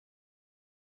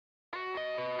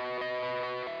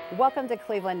Welcome to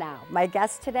Cleveland Now. My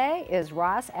guest today is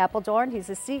Ross Appledorn. He's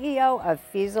the CEO of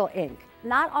FEAZEL Inc.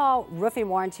 Not all roofing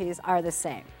warranties are the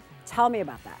same. Tell me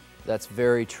about that. That's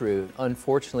very true.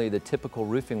 Unfortunately, the typical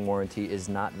roofing warranty is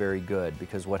not very good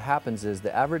because what happens is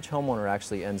the average homeowner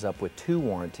actually ends up with two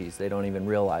warranties. They don't even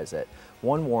realize it.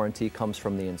 One warranty comes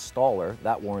from the installer.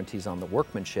 That warranty is on the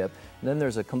workmanship. And then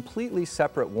there's a completely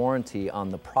separate warranty on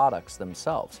the products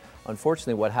themselves.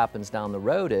 Unfortunately, what happens down the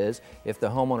road is if the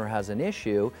homeowner has an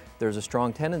issue, there's a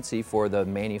strong tendency for the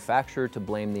manufacturer to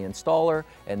blame the installer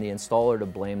and the installer to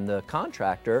blame the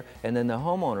contractor, and then the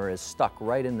homeowner is stuck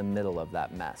right in the middle of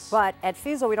that mess. But at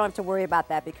FEAZEL, we don't have to worry about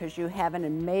that because you have an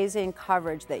amazing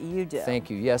coverage that you do. Thank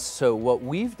you. Yes, so what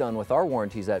we've done with our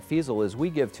warranties at FEAZEL is we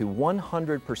give to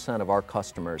 100% of our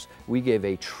customers, we give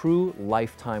a true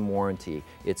lifetime warranty.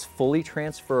 It's fully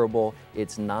transferable,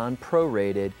 it's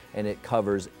non-prorated, and it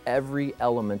covers every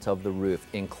element of the roof,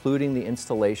 including the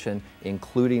installation,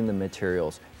 including the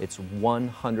materials. It's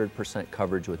 100%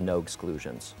 coverage with no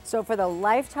exclusions. So for the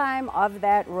lifetime of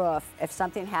that roof, if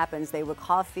something happens, they would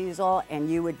call FEAZEL and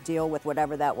you would deal with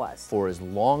whatever that was? For as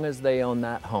long as they own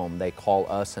that home, they call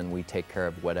us and we take care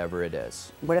of whatever it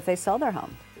is. What if they sell their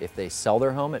home? If they sell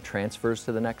their home, it transfers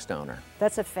to the next owner.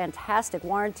 That's a fantastic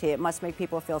warranty. It must make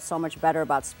people feel so much better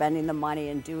about spending the money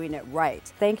and doing it right.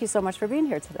 Thank you so much for being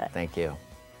here today. Thank you.